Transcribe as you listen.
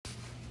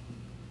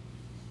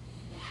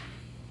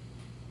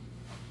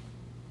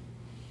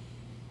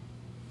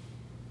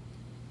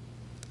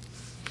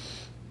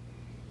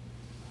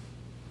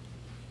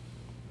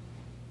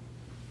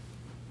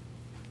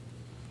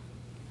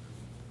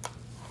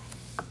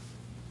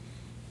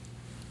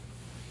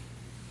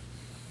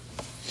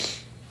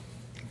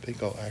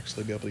think I'll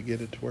actually be able to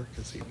get it to work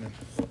this evening.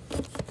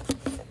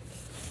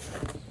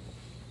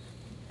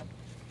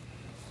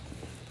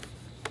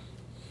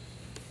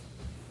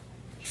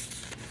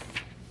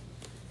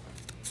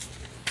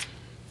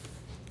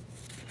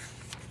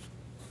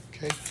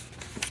 Okay.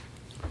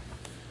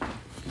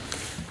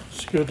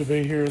 It's good to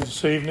be here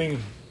this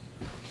evening.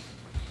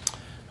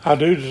 I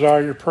do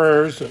desire your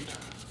prayers that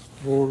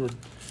the Lord would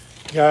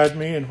guide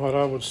me, and what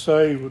I would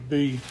say would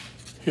be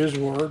His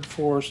word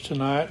for us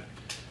tonight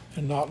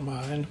and not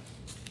mine.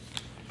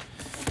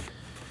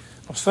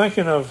 I was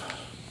thinking of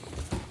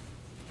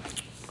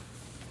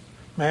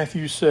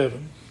Matthew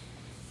 7,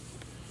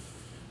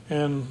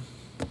 and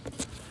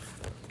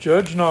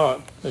judge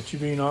not that you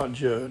be not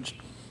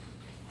judged.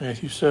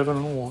 Matthew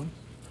 7:1.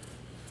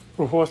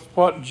 For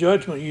what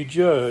judgment you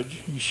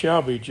judge, you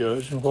shall be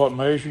judged, and what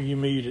measure you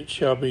mete, it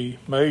shall be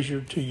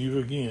measured to you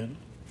again.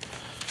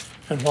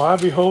 And why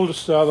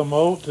beholdest thou the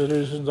mote that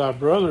is in thy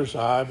brother's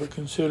eye, but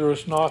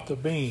considerest not the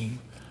beam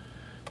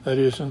that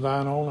is in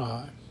thine own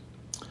eye?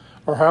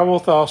 Or how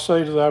wilt thou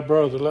say to thy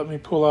brother, let me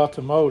pull out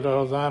the mote out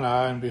of thine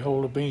eye, and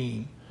behold, a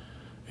beam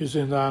is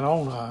in thine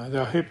own eye?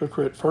 Thou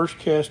hypocrite, first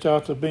cast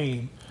out the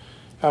beam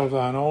out of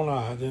thine own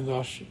eye, then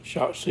thou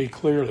shalt see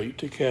clearly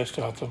to cast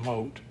out the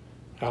mote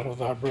out of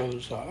thy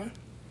brother's eye.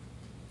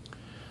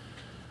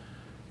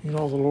 You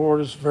know, the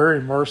Lord is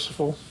very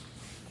merciful.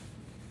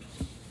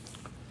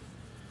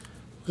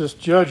 This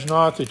judge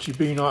not that you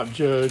be not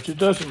judged, it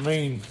doesn't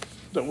mean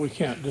that we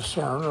can't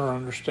discern or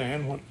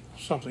understand when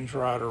something's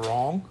right or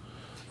wrong,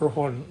 or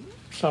when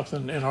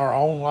something in our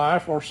own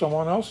life or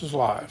someone else's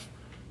life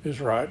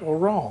is right or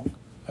wrong.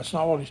 That's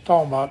not what he's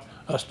talking about,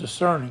 us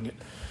discerning it.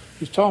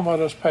 He's talking about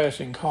us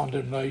passing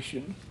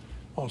condemnation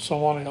on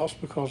someone else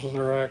because of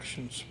their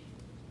actions.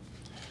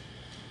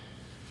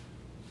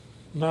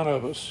 None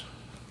of us,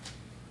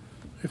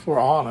 if we're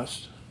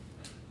honest,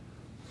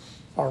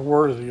 are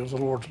worthy of the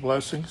Lord's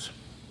blessings.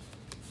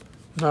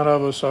 None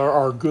of us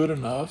are good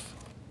enough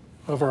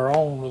of our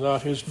own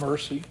without His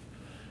mercy,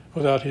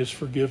 without His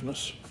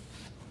forgiveness.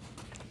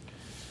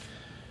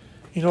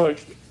 You know,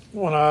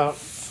 when I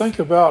think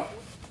about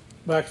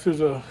back through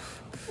the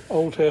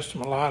Old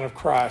Testament line of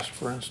Christ,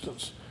 for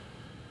instance,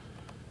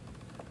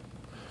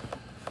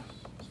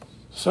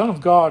 the Son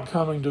of God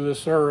coming to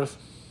this earth,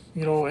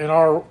 you know, in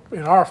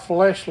our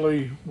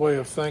fleshly way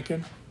of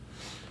thinking,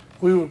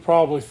 we would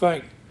probably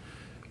think,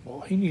 well,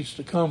 He needs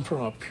to come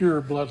from a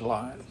pure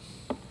bloodline.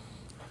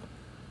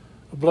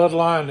 A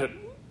bloodline that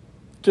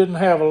didn't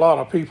have a lot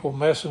of people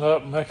messing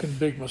up and making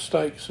big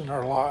mistakes in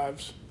their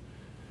lives.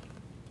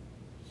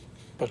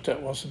 But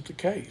that wasn't the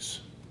case.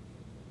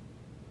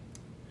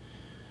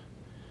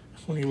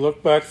 When you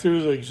look back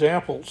through the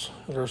examples,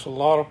 there's a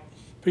lot of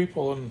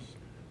people in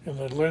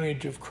the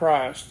lineage of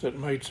Christ that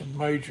made some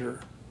major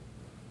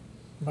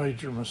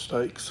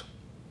mistakes.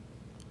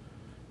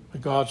 But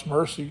God's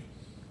mercy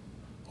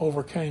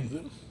overcame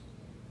them.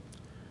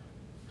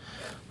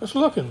 Let's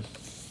look and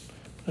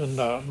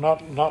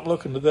not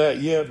looking to that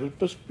yet,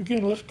 but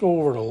let's go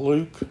over to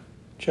Luke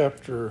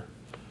chapter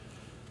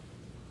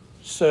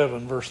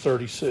 7, verse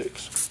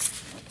 36.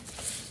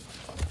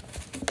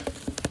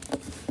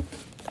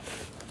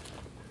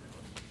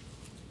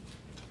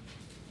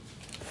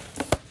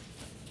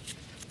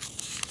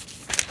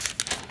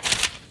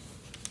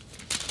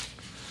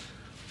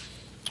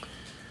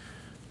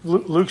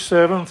 Luke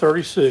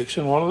 7:36,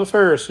 and one of the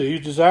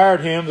Pharisees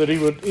desired him that he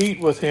would eat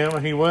with him,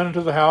 and he went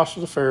into the house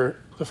of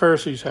the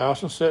Pharisee's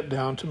house and sat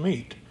down to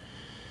meat.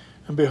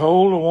 And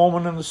behold, a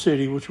woman in the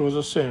city, which was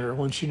a sinner,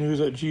 when she knew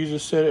that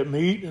Jesus sat at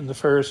meat in the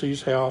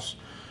Pharisee's house,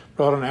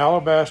 brought an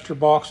alabaster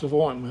box of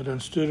ointment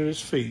and stood at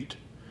his feet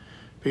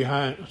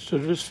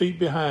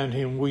behind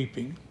him,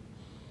 weeping,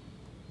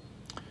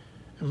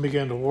 and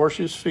began to wash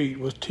his feet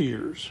with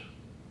tears,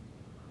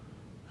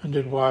 and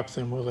did wipe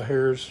them with the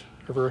hairs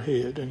of her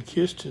head, and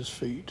kissed his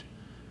feet,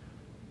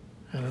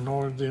 and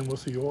anointed them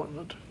with the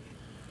ointment.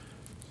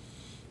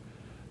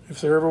 If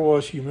there ever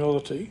was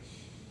humility,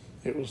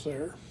 it was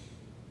there.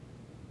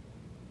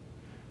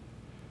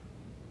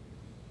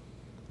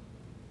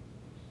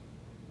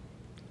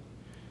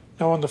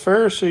 Now when the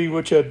Pharisee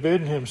which had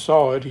bidden him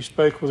saw it, he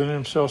spake within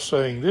himself,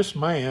 saying, This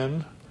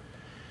man,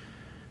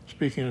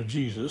 speaking of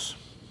Jesus,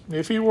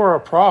 if he were a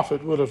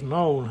prophet, would have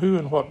known who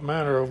and what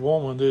manner of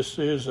woman this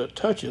is that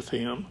toucheth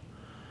him,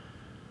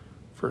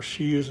 for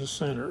she is a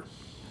sinner.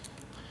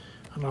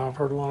 And I've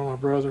heard one of my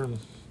brethren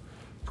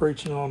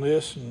preaching on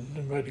this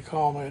and made a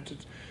comment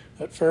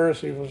that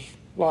Pharisee was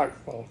like,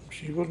 well,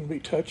 she wouldn't be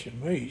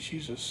touching me.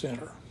 She's a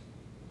sinner.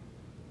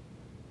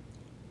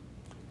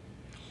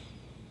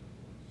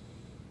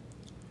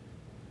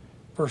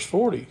 Verse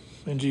 40,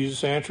 and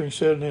Jesus answering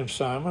said unto him,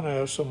 Simon, I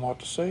have somewhat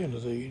to say unto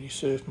thee. And he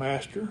saith,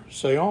 Master,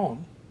 say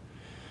on.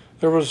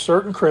 There was a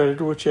certain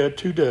creditor which had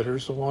 2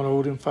 debtors. The one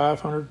owed him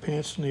 500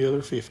 pence and the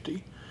other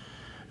 50.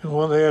 And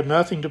when they had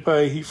nothing to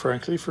pay, he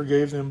frankly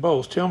forgave them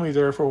both. Tell me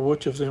therefore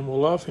which of them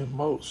will love him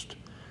most.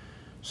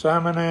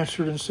 Simon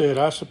answered and said,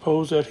 I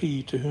suppose that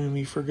he to whom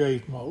he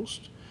forgave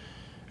most.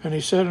 And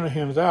he said unto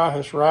him, Thou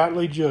hast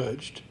rightly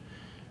judged.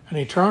 And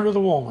he turned to the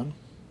woman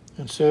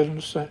and said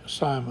unto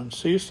Simon,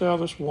 Seest thou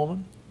this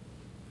woman?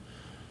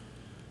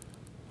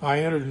 I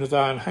entered into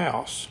thine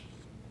house.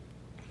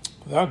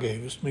 Thou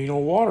gavest me no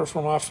water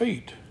for my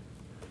feet,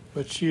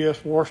 but she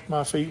hath washed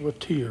my feet with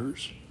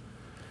tears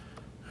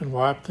and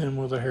wiped them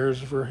with the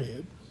hairs of her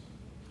head.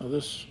 Now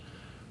this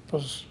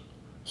was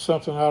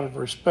something out of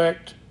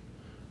respect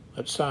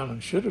that Simon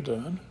should have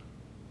done,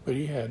 but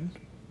he hadn't.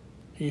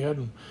 He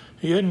hadn't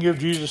given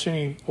Jesus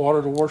any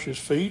water to wash his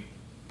feet.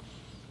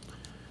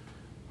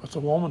 But the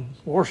woman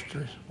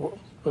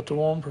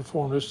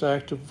performed this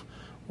act of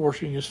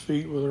washing his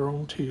feet with her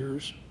own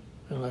tears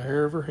and the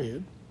hair of her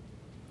head.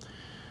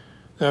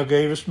 Thou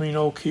gavest me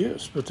no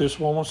kiss, but this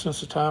woman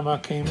since the time I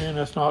came in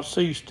hath not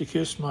ceased to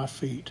kiss my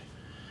feet.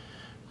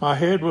 My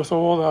head with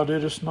oil thou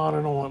didst not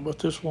anoint, but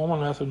this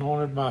woman hath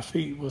anointed my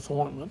feet with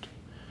ointment.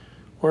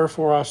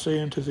 Wherefore I say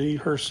unto thee,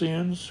 her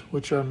sins,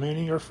 which are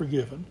many, are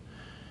forgiven,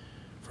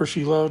 for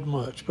she loved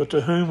much. But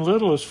to whom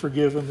little is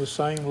forgiven, the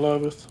same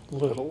loveth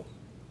little.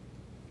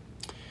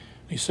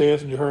 He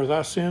saith unto her,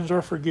 Thy sins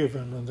are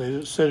forgiven. And they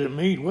that sat at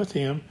meat with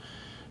him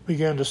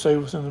began to say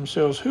within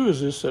themselves, Who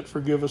is this that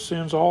forgiveth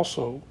sins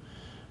also?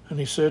 And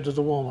he said to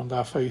the woman,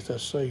 Thy faith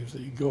hath saved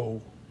thee.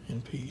 Go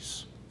in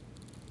peace.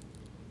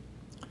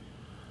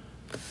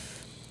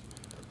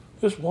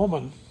 This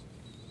woman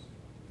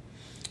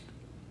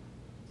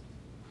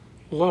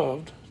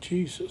loved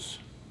Jesus.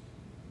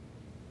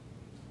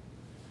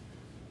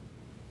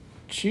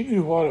 She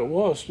knew what it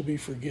was to be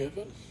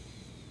forgiven.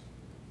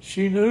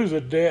 She knew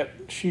the debt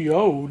she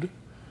owed,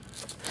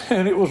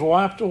 and it was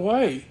wiped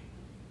away.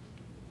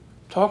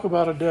 Talk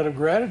about a debt of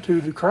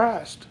gratitude to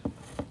Christ.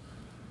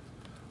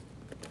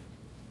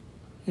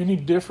 Any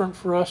different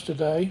for us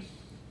today?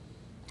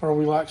 Are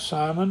we like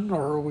Simon,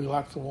 or are we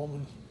like the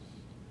woman?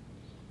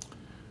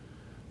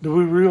 Do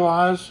we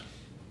realize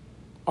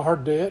our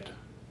debt?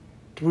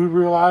 Do we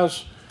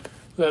realize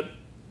that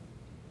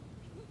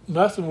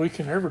nothing we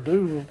can ever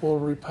do will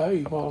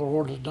repay what the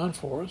Lord has done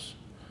for us?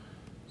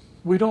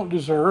 We don't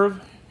deserve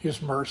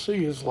his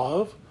mercy, his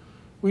love.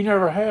 We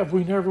never have,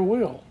 we never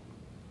will.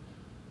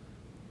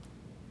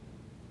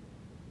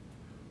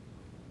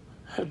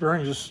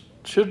 That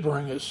should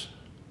bring us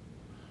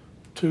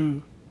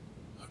to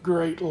a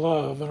great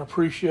love and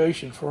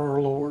appreciation for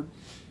our Lord.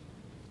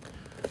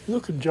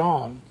 Look in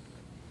John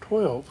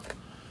 12.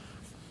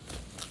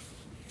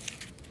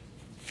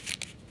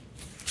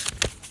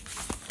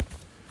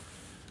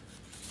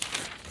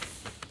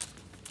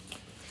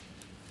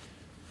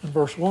 In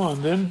verse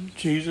 1, Then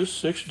Jesus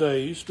 6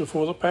 days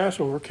before the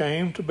Passover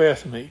came to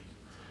Bethany,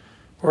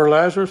 where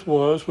Lazarus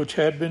was, which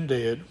had been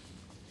dead,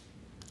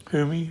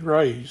 whom he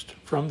raised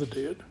from the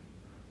dead.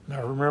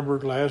 Now remember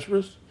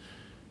Lazarus,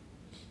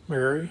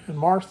 Mary, and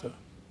Martha.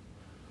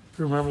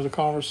 Remember the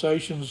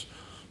conversation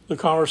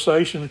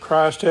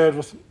Christ had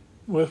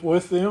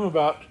with them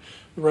about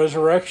the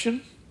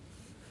resurrection.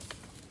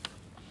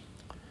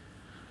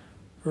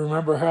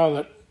 Remember how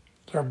that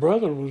their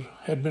brother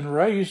had been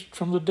raised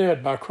from the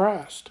dead by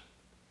Christ.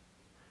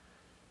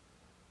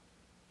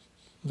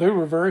 They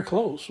were very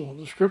close. Well,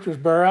 the scriptures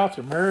bear out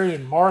that Mary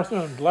and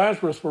Martha and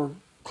Lazarus were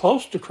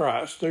close to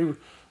Christ. They were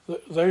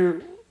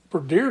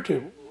dear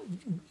to.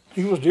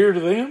 He was dear to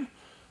them.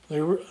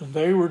 They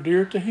were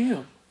dear to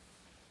him.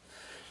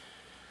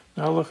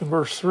 Now look in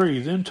verse 3.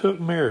 Then took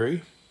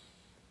Mary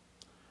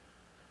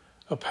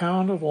a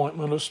pound of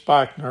ointment of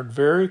spikenard,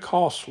 very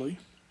costly.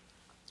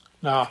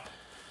 Now,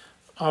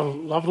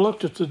 I've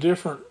looked at the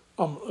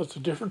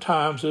different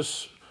times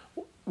this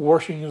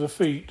washing of the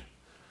feet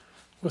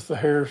with the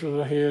hairs of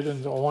the head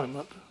and the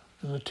ointment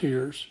and the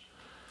tears.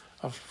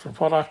 From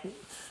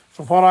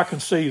what I can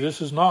see,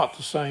 this is not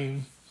the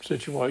same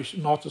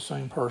situation, not the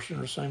same person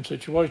or the same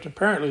situation.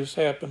 Apparently, this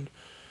happened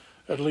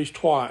at least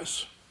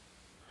twice.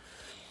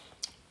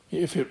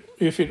 If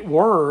it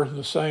were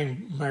the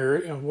same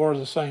Mary and were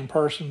the same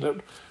person that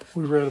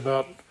we read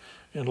about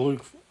in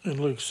Luke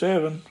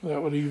 7,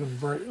 that would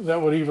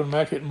even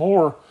make it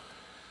more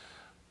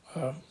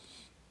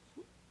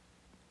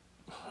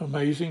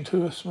amazing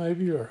to us,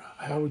 maybe, or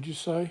how would you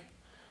say?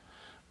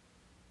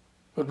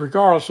 But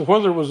regardless of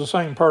whether it was the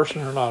same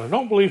person or not, I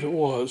don't believe it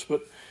was.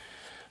 But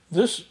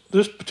this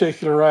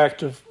particular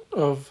act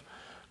of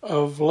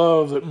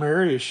love that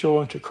Mary is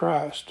showing to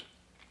Christ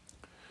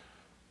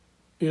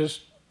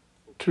is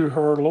to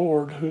her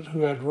Lord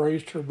who had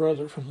raised her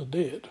brother from the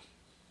dead.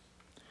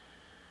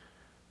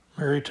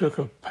 Mary took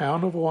a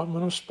pound of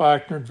ointment of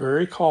spikenard,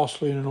 very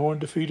costly, and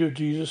anointed the feet of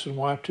Jesus and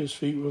wiped his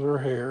feet with her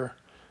hair.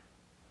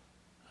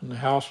 And the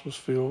house was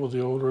filled with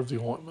the odor of the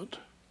ointment.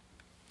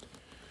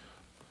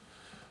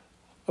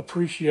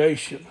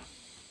 Appreciation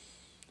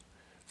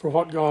for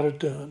what God had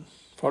done,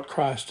 for what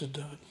Christ had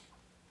done.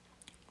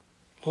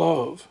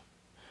 Love.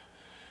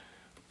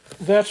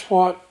 That's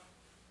what,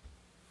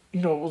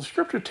 the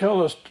scripture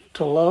tells us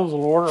to love the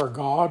Lord our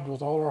God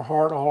with all our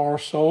heart, all our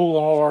soul,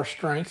 and all our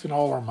strength, and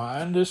all our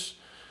mind. This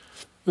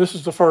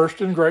is the first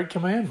and great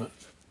commandment.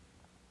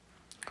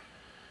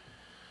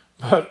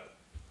 But,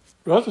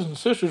 brothers and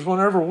sisters,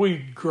 whenever we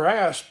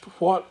grasp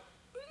what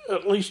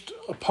at least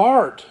a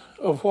part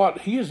of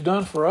what he has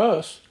done for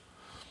us,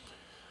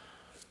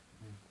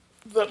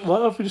 that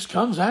love just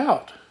comes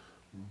out.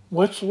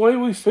 What's the way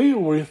we feel?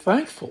 We're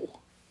thankful.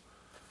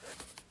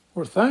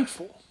 We're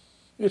thankful.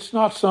 It's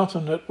not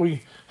something that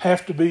we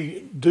have to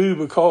do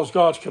because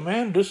God's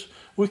commanded us.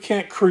 We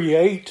can't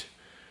create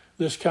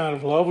this kind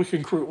of love. We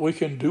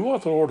can do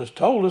what the Lord has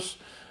told us,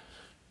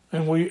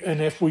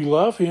 and if we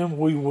love him,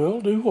 we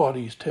will do what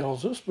he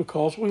tells us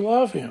because we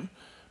love him.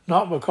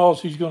 Not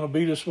because he's going to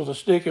beat us with a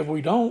stick if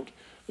we don't,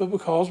 but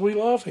because we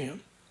love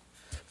him.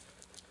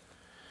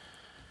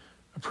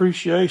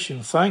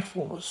 Appreciation,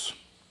 thankfulness.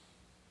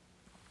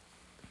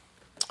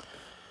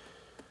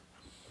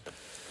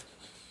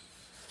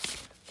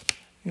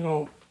 You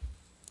know,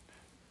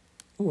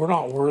 we're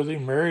not worthy.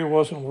 Mary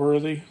wasn't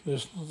worthy. The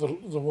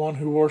one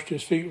who washed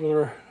his feet with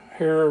her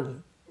hair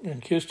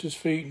and kissed his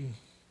feet and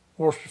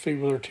washed his feet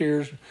with her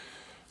tears, and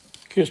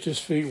kissed his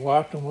feet,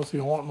 wiped them with the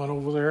ointment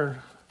over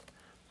there.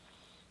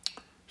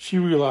 She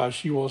realized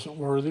she wasn't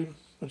worthy,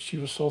 but she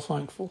was so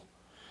thankful.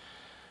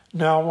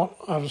 Now,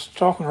 I was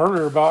talking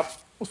earlier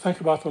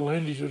think about the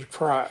lineage of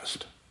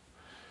Christ.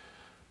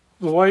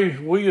 The way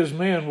we as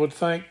men would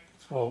think,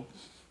 well,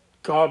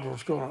 God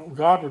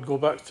would go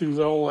back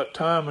through all that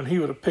time, and he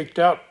would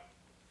have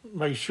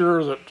made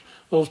sure that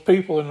those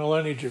people in the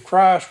lineage of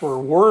Christ were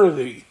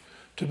worthy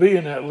to be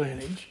in that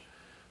lineage,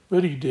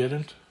 but he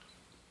didn't.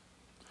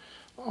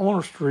 I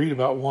want us to read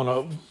about one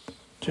of them,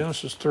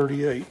 Genesis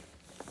 38.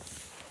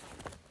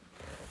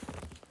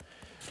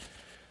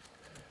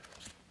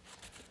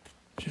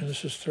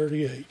 Genesis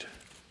 38.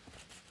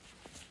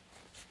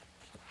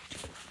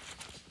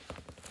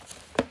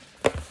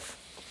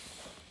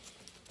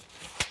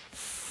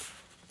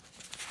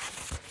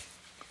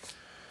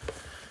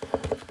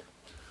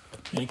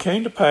 And it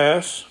came to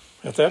pass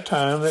at that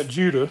time that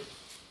Judah,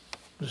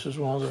 this is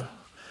one of the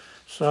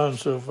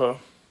sons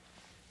of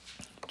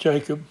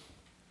Jacob,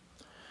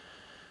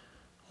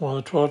 one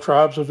of the 12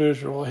 tribes of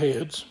Israel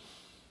heads,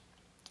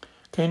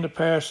 came to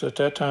pass at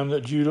that time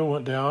that Judah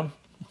went down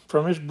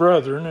from his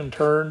brethren and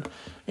turned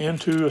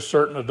into a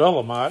certain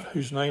Adullamite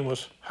whose name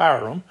was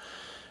Hiram.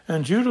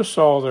 And Judah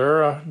saw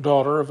there a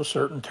daughter of a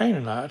certain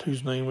Canaanite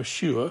whose name was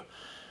Shua,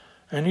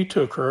 and he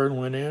took her and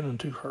went in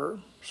unto her.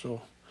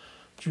 So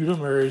Judah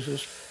marries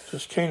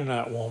this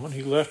Canaanite woman.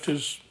 He left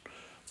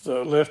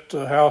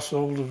the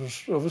household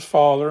of his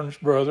father and his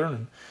brother,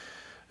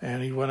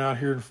 and he went out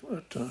here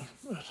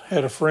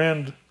had a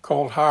friend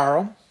called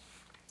Hiram,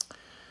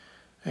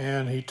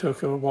 and he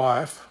took a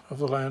wife of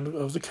the land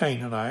of the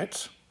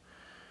Canaanites,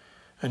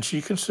 and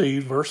she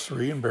conceived, verse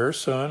 3, and bare a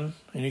son,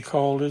 and he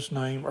called his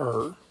name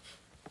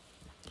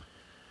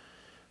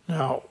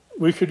Now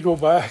we could go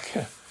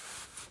back.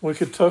 We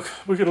could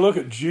look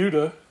at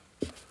Judah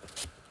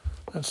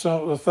and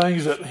some of the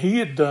things that he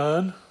had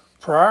done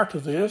prior to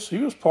this. He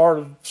was part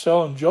of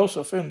selling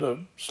Joseph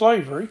into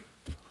slavery.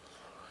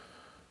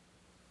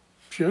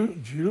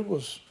 Judah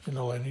was in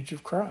the lineage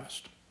of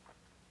Christ.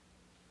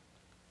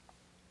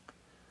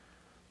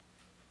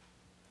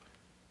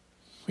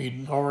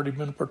 He'd already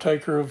been a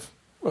partaker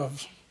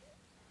of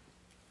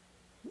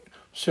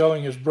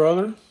selling his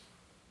brother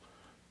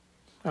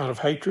out of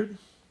hatred.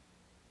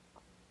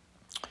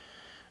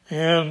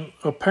 And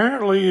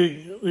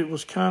apparently it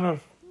was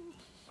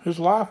his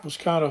life was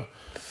kind of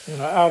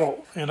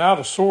out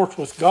of sorts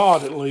with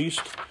God, at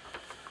least,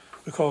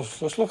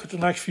 because let's look at the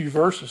next few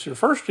verses here.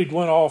 First, he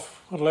went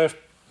off and left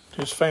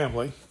his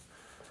family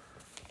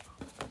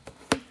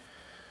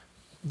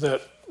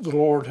that the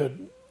Lord had,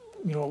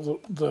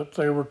 that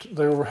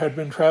they had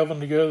been traveling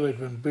together, they'd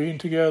been being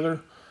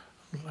together,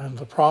 and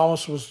the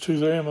promise was to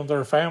them and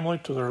their family,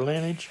 to their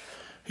lineage.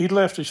 He'd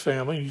left his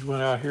family. He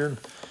went out here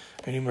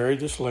and he married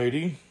this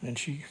lady, and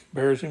she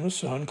bears him a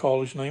son,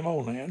 called his name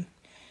Onan.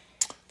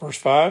 Verse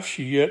 5,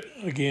 she yet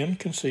again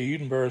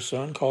conceived and bare a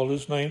son, called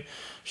his name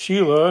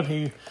Shelah, and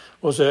he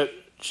was at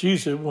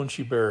Chezib when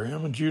she bare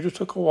him. And Judah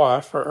took a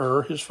wife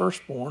for his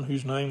firstborn,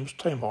 whose name was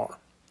Tamar.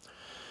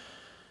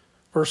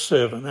 Verse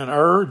 7,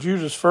 and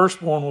Judah's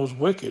firstborn, was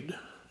wicked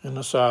in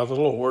the sight of the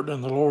Lord,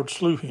 and the Lord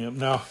slew him.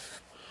 Now,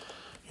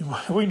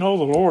 we know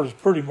the Lord is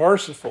pretty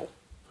merciful.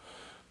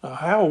 Now,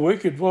 how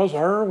wicked was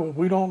Well,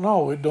 we don't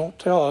know. It don't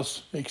tell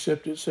us,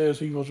 except it says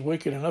he was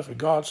wicked enough that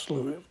God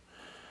slew him.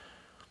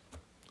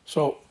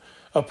 So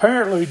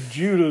apparently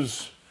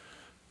Judah's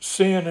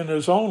sin in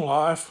his own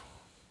life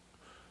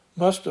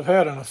must have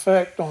had an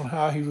effect on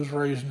how he was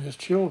raising his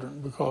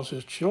children, because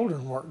his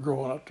children weren't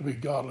growing up to be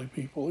godly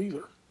people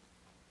either.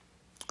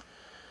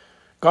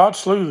 God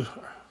slew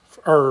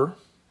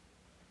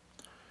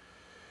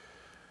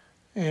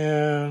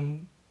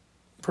and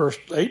verse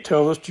 8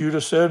 tells us, Judah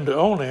said unto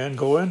Onan,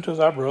 go into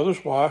thy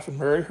brother's wife and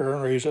marry her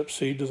and raise up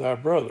seed to thy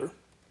brother.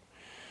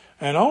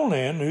 And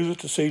Onan knew that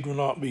the seed would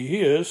not be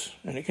his,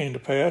 and it came to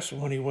pass that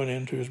when he went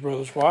into his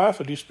brother's wife,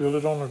 that he spilled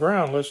it on the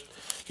ground, lest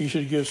he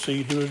should give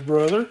seed to his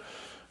brother.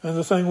 And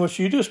the thing which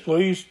he did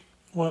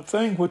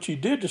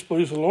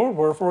displease the Lord,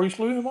 wherefore he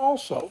slew him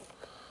also.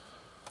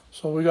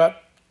 So we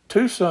got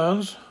two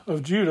sons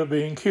of Judah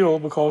being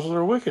killed because of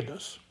their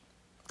wickedness.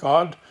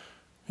 God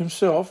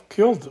himself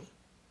killed them.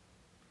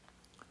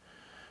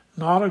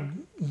 Not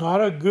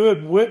a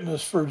good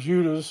witness for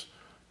Judah's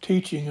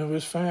teaching of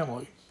his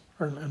family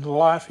and the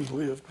life he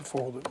lived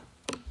before them.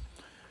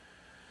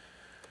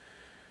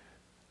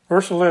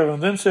 Verse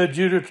 11, Then said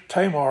Judah to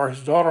Tamar,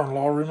 his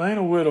daughter-in-law, Remain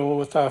a widow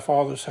with thy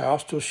father's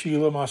house till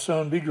Shelah my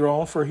son be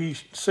grown, for he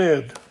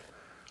said,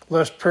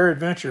 Lest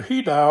peradventure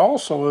he die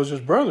also as his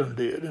brethren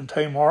did. And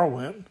Tamar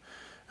went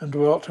and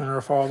dwelt in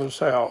her father's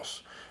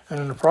house. And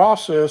in the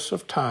process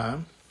of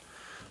time,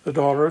 the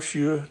daughter of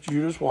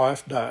Judah's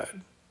wife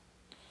died.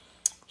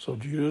 So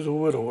Judah's a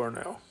widower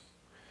now.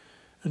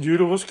 And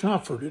Judah was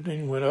comforted,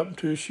 and he went up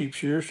to his sheep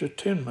shearers to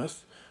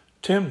Timnath,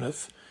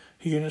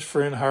 he and his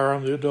friend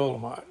Hiram the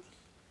Adullamite.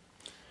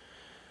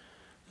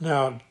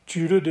 Now,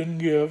 Judah didn't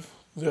give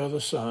the other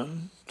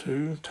son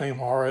to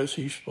Tamar as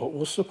he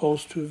was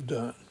supposed to have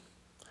done.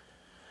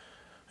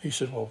 He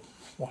said, well,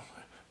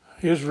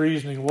 his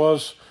reasoning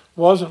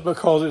wasn't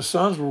because his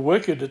sons were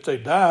wicked that they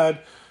died.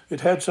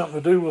 It had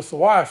something to do with the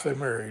wife they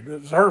married.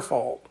 It was her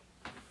fault.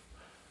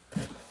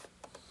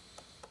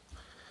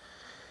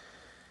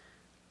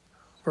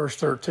 Verse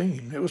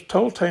 13, It was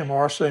told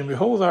Tamar, saying,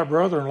 Behold, thy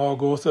brother-in-law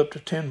goeth up to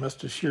Timnath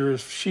to shear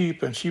his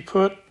sheep, and she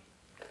put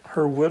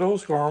her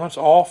widow's garments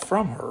off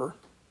from her,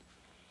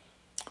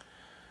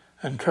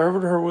 and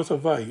covered her with a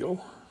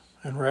veil,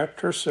 and wrapped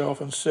herself,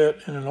 and sat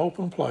in an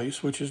open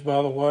place, which is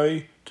by the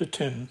way to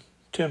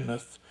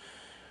Timnath.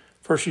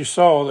 For she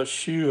saw that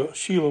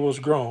Shelah was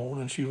grown,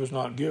 and she was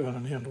not given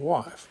unto him to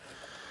wife.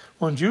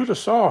 When Judah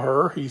saw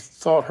her, he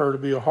thought her to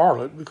be a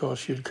harlot, because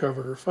she had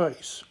covered her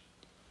face.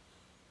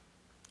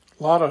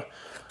 A lot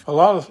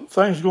of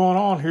things going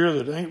on here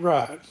that ain't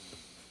right.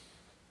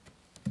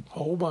 A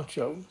whole bunch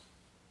of them.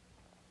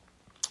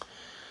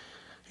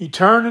 He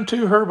turned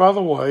unto her by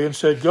the way, and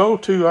said, Go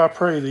to, I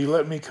pray thee,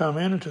 let me come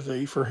in unto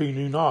thee, for he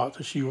knew not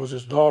that she was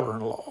his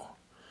daughter-in-law.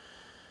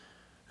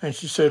 And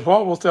she said,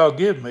 What wilt thou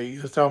give me,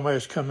 that thou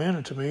mayest come in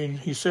unto me? And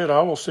he said,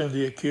 I will send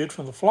thee a kid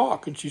from the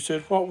flock. And she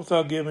said, What wilt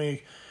thou give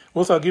me?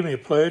 Wilt thou give me a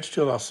pledge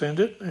till I send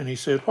it? And he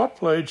said, What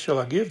pledge shall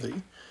I give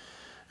thee?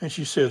 And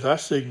she said, Thy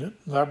signet,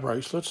 thy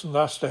bracelets, and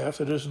thy staff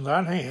that is in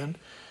thine hand.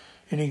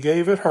 And he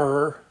gave it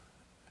her,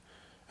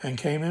 and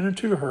came in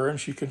unto her, and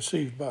she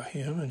conceived by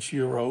him. And she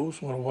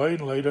arose, went away,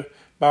 and laid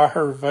by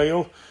her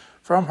veil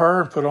from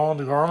her, and put on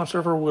the garments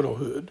of her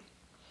widowhood.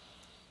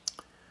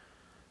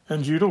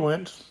 And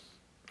Judah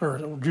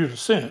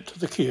sent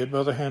the kid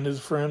by the hand of his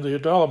friend the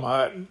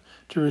Adullamite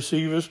to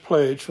receive his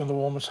pledge from the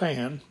woman's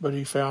hand, but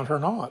he found her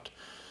not.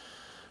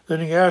 Then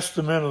he asked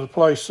the men of the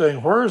place,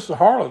 saying, Where is the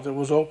harlot that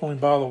was openly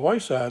by the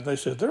wayside? And they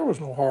said, There was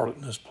no harlot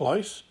in this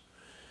place.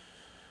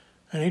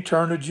 And he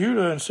turned to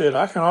Judah and said,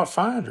 I cannot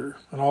find her.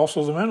 And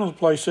also the men of the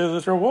place said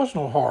that there was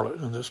no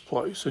harlot in this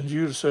place. And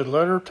Judah said,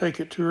 Let her take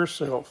it to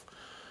herself,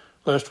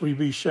 lest we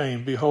be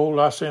shamed. Behold,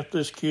 I sent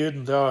this kid,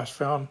 and thou hast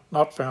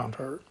not found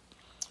her.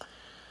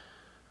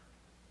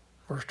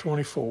 Verse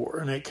 24,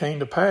 And it came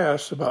to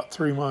pass about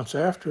 3 months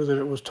after that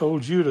it was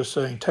told Judah,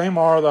 saying,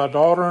 Tamar, thy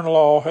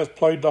daughter-in-law, hath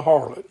played the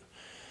harlot.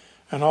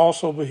 And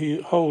also,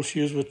 behold,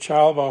 she is with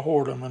child by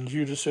whoredom. And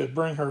Judah said,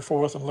 Bring her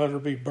forth, and let her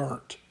be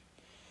burnt.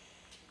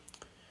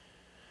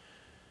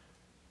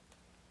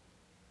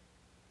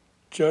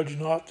 Judge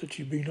not that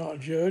you be not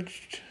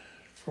judged.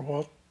 For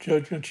what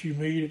judgment you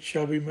mete, it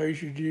shall be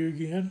measured to you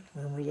again.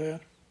 Remember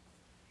that.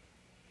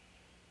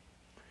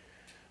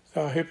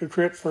 Thou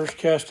hypocrite, first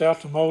cast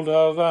out the mote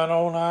out of thine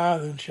own eye,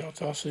 then shalt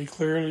thou see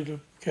clearly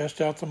to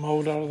cast out the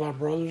mote out of thy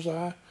brother's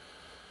eye.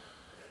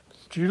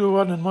 Judah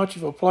wasn't in much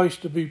of a place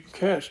to be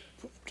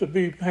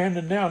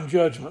handing down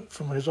judgment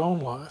from his own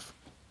life.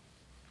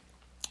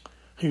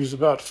 He was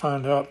about to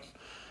find out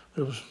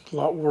there was a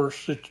lot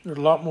worse, a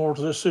lot more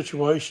to this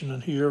situation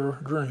than he ever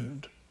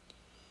dreamed.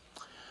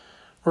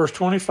 Verse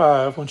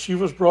 25, When she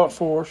was brought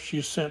forth,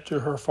 she sent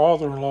to her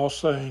father-in-law,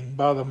 saying,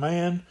 By the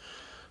man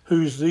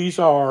whose these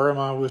are am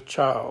I with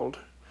child.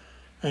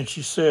 And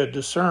she said,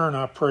 Discern,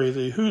 I pray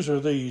thee, whose are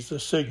these, the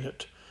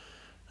signet,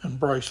 and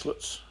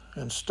bracelets,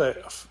 and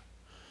staff?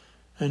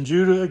 And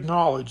Judah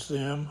acknowledged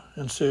them,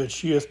 and said,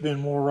 She hath been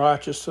more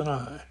righteous than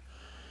I,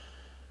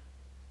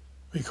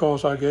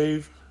 because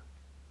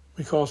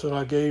that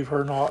I gave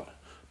her not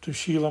to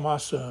Shelah my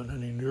son,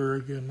 and he knew her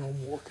again no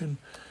more.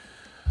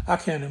 I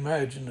can't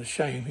imagine the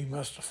shame he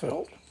must have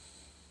felt.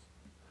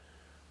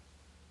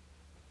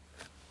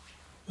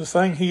 The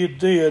thing he had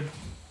done,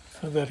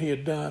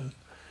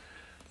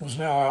 was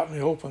now out in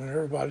the open, and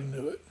everybody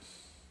knew it.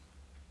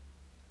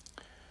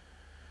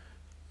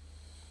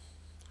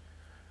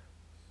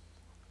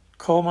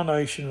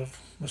 Culmination of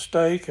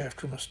mistake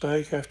after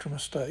mistake after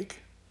mistake.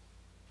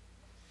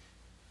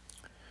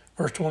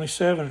 Verse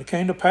 27, It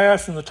came to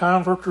pass in the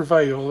time of her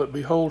travail that,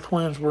 behold,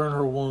 twins were in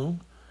her womb.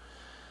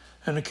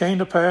 And it came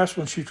to pass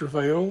when she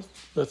travailed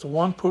that the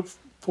one put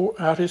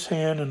out his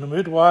hand, and the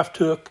midwife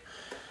took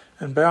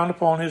and bound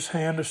upon his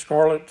hand a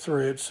scarlet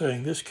thread,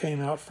 saying, This came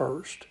out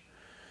first.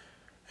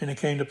 And it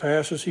came to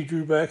pass as he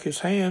drew back his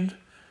hand,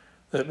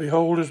 that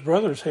behold, his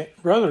brother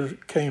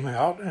came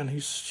out,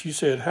 and she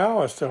said,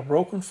 How hast thou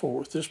broken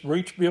forth? This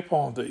breach be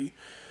upon thee.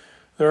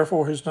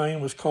 Therefore his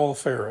name was called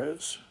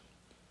Pharez.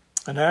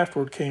 And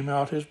afterward came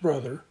out his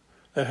brother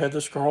that had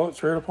the scarlet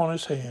thread upon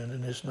his hand,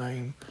 and his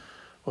name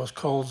was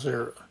called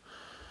Zerah.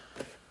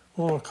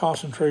 I want to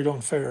concentrate on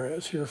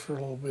Pharez here for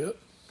a little bit.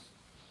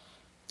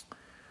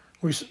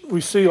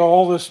 We see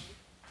all this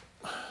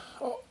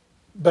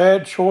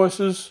bad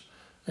choices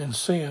and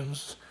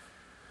sins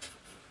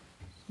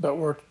that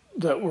were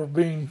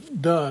being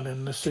done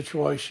in this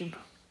situation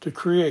to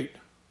create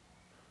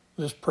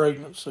this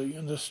pregnancy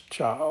and this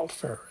child,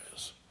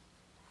 Pharez.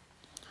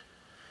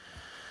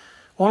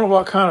 Wonder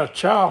what kind of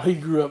child he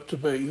grew up to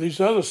be. These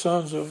other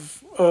sons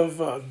of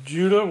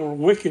Judah were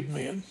wicked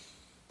men.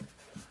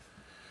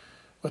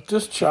 But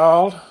this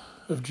child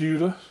of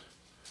Judah,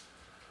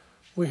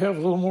 we have a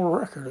little more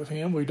record of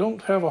him. We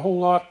don't have a whole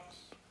lot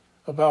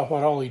about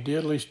what all he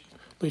did. At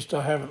least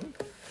I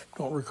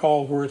don't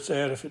recall where it's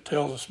at if it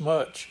tells us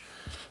much.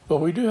 But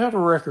we do have a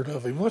record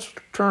of him. Let's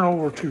turn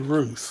over to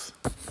Ruth,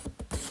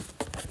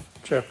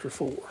 chapter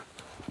 4.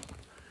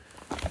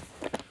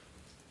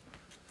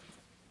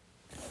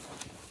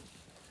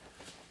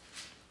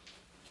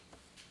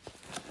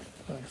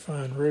 I can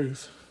find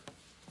Ruth.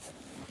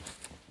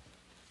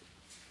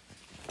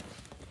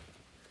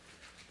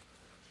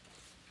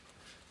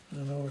 I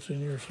know it's in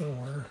here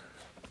somewhere,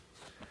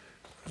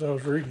 because I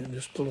was reading it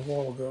just a little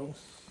while ago.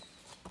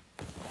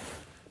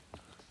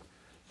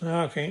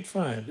 No, I can't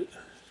find it.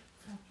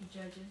 After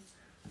Judges.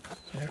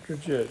 After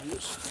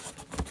Judges.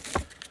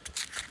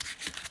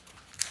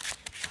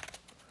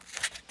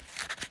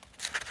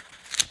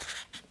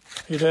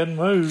 It hadn't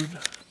moved.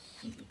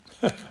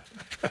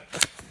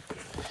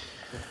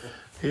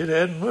 It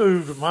hadn't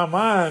moved. My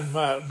mind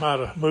might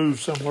have moved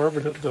somewhere,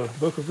 but the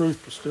book of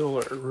Ruth was still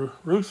there.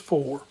 Ruth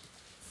 4.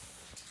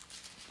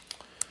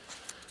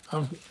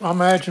 I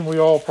imagine we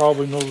all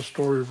probably know the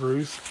story of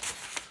Ruth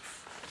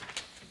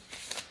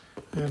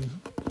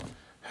and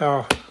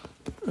how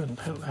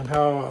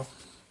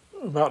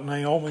about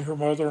Naomi, her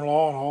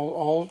mother-in-law,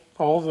 and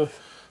all the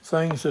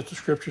things that the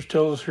scriptures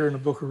tell us here in the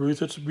book of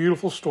Ruth. It's a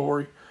beautiful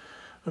story,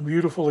 a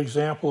beautiful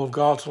example of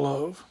God's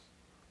love,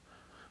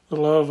 the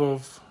love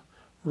of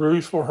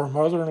Ruth for her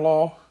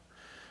mother-in-law,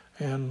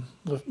 and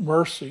the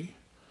mercy.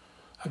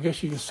 I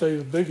guess you could say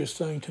the biggest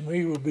thing to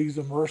me would be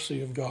the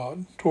mercy of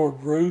God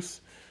toward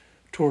Ruth,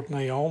 toward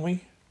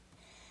Naomi,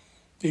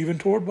 even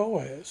toward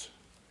Boaz.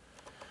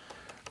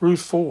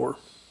 Ruth 4.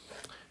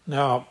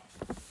 Now,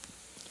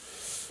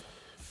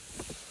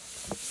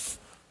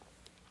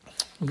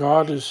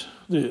 God is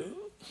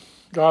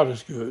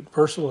good.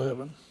 Verse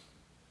 11.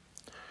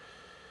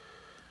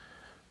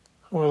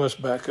 Well, let's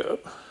back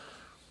up.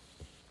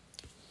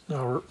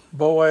 Now,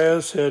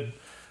 Boaz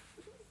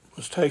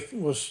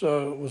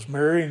was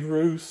marrying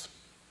Ruth.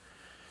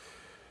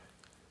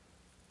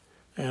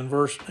 And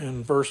verse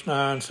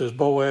 9 says,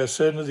 Boaz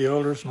said unto the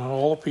elders and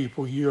all the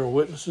people, Ye are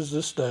witnesses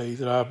this day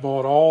that I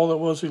bought all that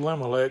was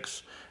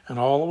Elimelech's and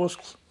all that was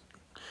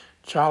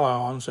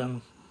Chilion's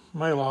and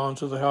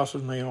Mahlon's of the house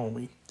of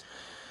Naomi.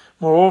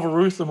 Moreover,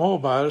 Ruth the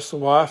Moabitess, the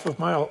wife of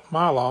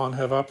Mahlon,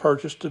 have I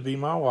purchased to be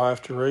my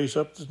wife, to raise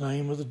up the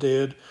name of the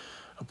dead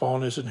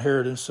upon his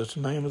inheritance, that the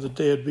name of the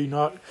dead be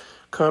not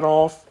cut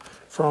off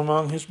from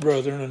among his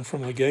brethren and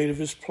from the gate of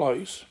his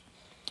place.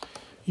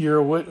 Ye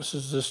are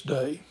witnesses this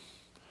day.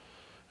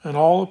 And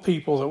all the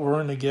people that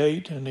were in the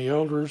gate and the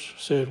elders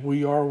said,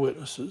 We are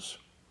witnesses.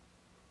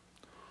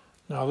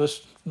 Now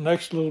this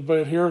next little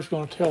bit here is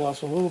going to tell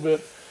us a little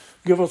bit,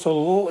 give us a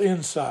little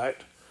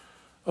insight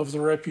of the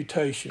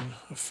reputation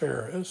of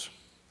Pharez.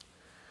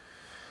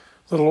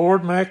 The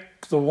Lord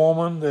make the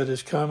woman that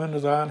is come into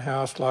thine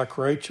house like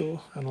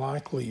Rachel and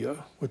like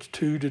Leah, which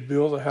two did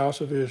build the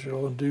house of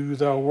Israel, and do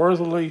thou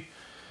worthily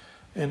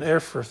in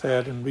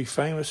Ephrathah, and be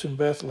famous in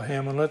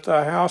Bethlehem, and let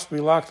thy house be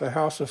like the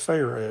house of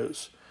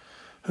Pharez,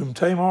 whom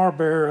Tamar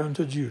bare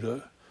unto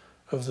Judah,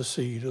 of the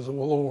seed of the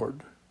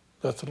Lord,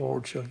 that the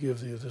Lord shall give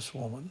thee of this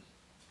woman.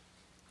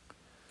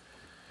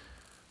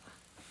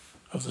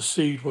 Of the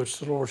seed which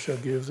the Lord shall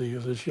give thee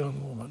of this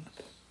young woman.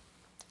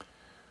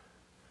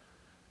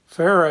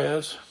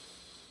 Pharez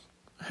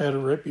had a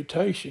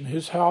reputation.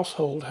 His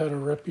household had a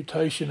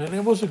reputation, and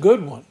it was a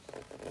good one.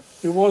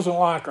 It wasn't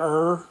like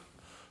or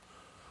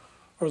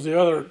the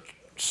other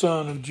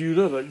son of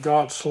Judah that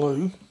God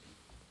slew.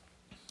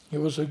 It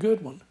was a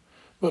good one.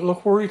 But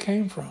look where he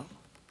came from.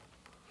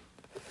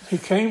 He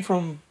came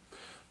from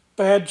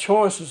bad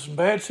choices and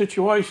bad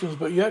situations,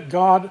 but yet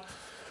God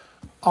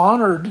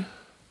honored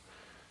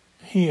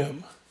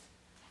him.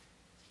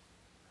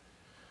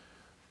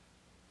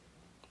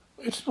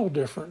 It's no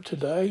different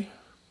today.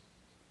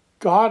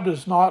 God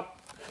does not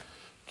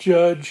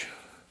judge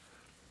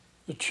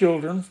the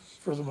children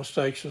for the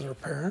mistakes of their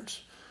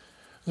parents.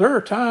 There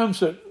are times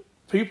that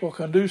people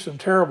can do some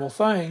terrible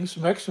things,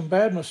 make some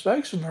bad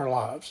mistakes in their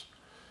lives.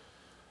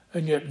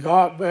 And yet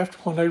God,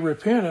 when they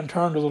repent and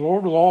turn to the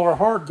Lord with all their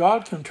heart,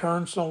 God can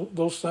turn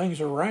those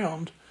things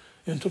around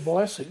into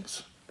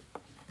blessings.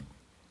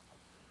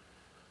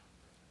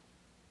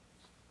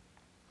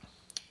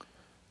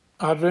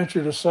 I'd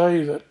venture to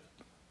say that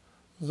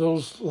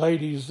those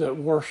ladies that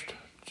washed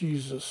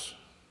Jesus'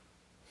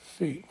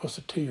 feet with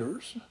the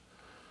tears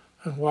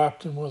and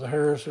wiped them with the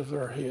hairs of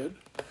their head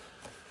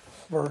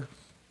were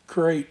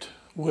great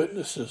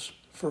witnesses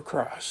for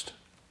Christ.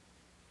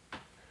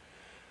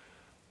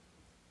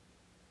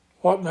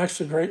 What makes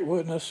a great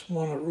witness?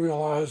 One that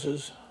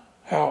realizes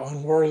how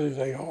unworthy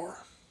they are.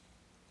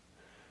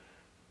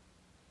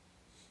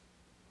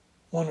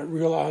 One that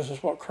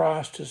realizes what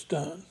Christ has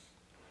done.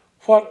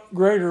 What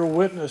greater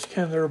witness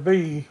can there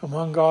be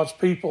among God's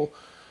people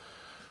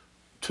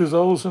to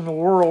those in the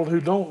world who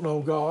don't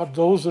know God,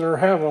 those that are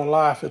having a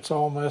life that's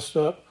all messed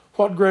up?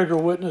 What greater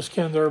witness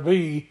can there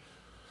be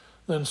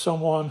than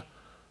someone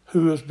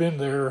who has been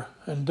there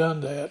and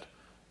done that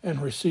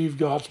and received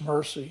God's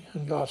mercy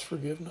and God's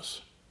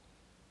forgiveness?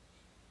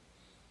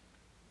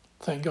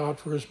 Thank God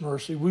for His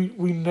mercy.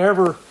 We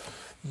never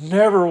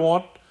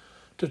want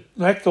to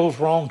make those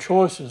wrong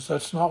choices.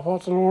 That's not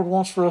what the Lord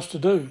wants for us to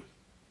do.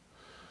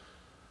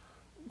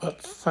 But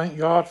thank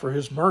God for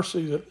His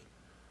mercy that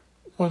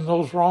when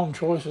those wrong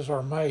choices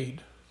are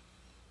made,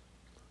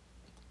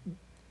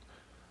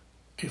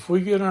 if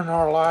we get in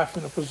our life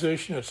in a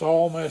position that's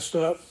all messed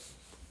up,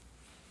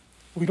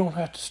 we don't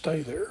have to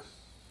stay there.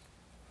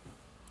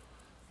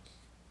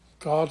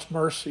 God's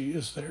mercy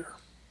is there.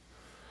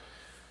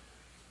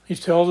 He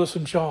tells us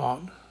in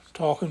John,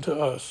 talking to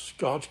us,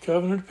 God's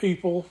covenant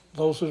people,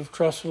 those that have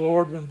trusted the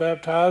Lord, been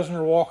baptized and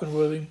are walking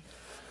with Him,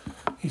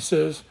 He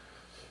says,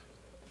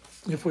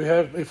 if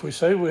we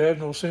say we have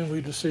no sin,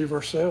 we deceive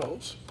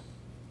ourselves.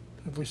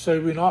 If we say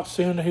we not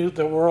sin,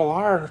 that we're a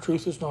liar and the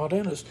truth is not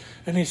in us.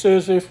 And He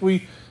says if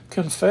we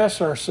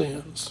confess our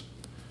sins,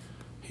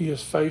 He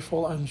is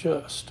faithful and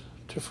just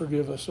to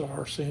forgive us of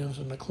our sins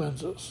and to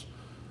cleanse us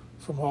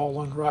from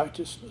all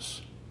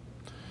unrighteousness.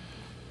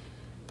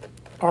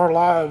 Our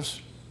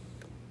lives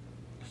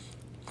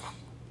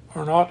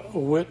are not a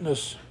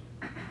witness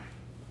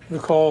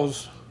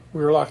because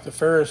we were like the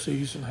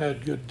Pharisees and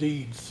had good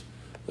deeds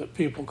that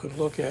people could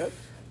look at.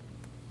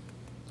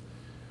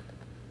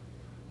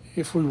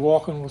 If we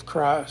walk in with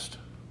Christ,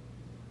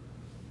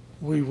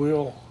 we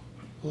will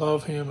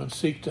love Him and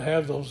seek to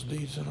have those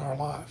deeds in our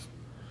life.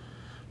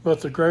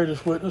 But the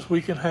greatest witness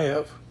we can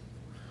have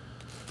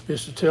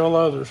is to tell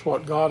others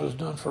what God has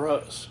done for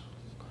us.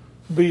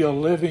 Be a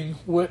living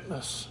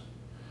witness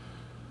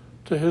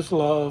to His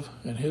love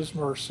and His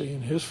mercy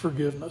and His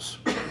forgiveness.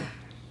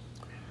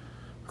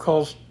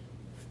 Because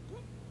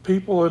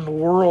people in the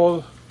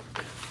world,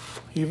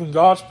 even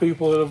God's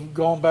people that have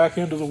gone back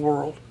into the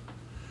world,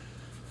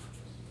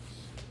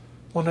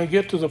 when they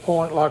get to the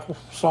point like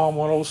Psalm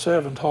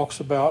 107 talks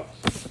about,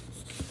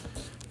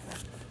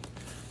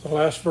 the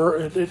last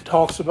verse, it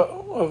talks about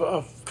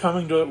of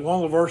coming to, one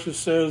of the verses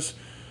says,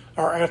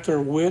 are at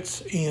their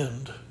wits'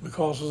 end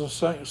because of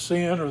the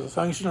sin or the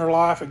things in their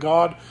life that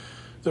God,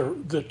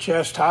 the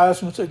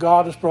chastisements that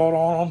God has brought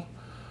on them,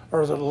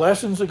 or the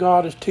lessons that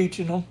God is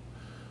teaching them.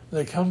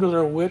 They come to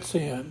their wits'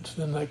 end,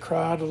 then they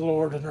cry to the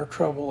Lord in their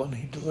trouble, and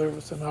He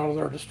delivereth them out of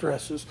their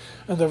distresses.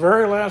 And the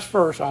very last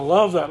verse, I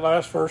love that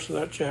last verse of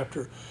that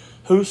chapter.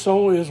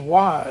 Whoso is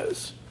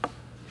wise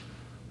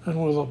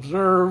and will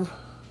observe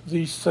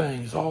these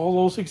things, all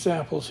those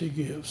examples He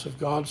gives of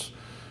God's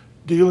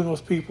dealing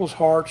with people's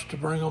hearts to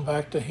bring them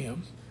back to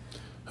Him.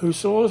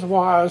 Whoso is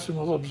wise and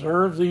will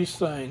observe these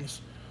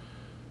things,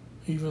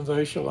 even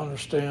they shall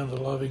understand the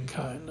loving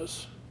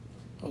kindness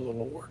of the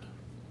Lord.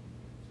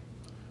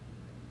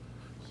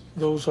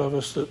 Those of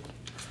us that,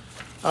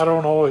 I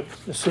don't know, it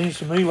seems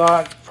to me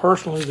like,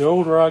 personally, the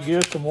older I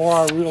get, the more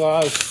I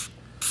realize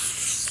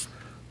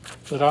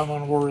that I'm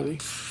unworthy.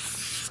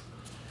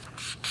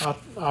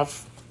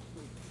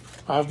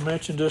 I've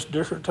mentioned this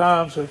different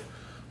times that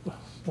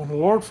when the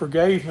Lord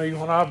forgave me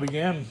when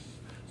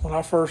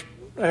I first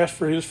asked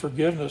for His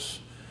forgiveness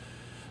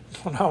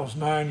when I was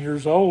 9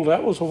 years old,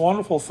 that was a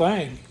wonderful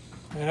thing.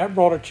 And that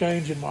brought a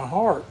change in my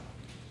heart.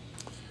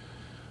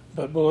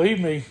 But believe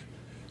me,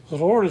 the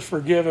Lord has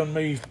forgiven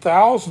me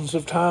thousands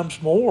of times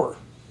more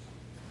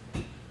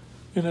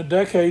in the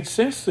decades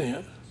since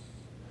then.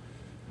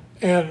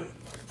 And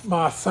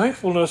my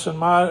thankfulness and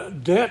my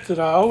debt that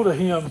I owe to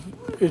Him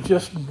is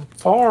just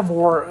far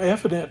more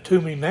evident to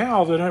me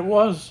now than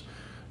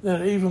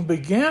it even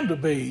began to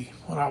be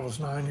when I was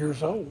 9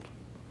 years old.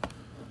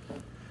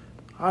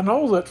 I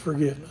know that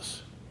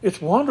forgiveness. It's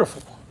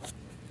wonderful.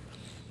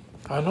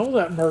 I know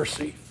that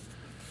mercy.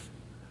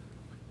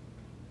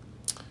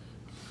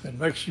 It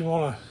makes you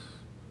want to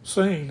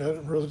sing, doesn't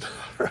it, Brother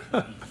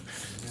Tyler?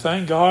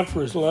 Thank God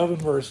for His love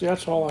and mercy.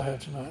 That's all I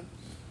have tonight.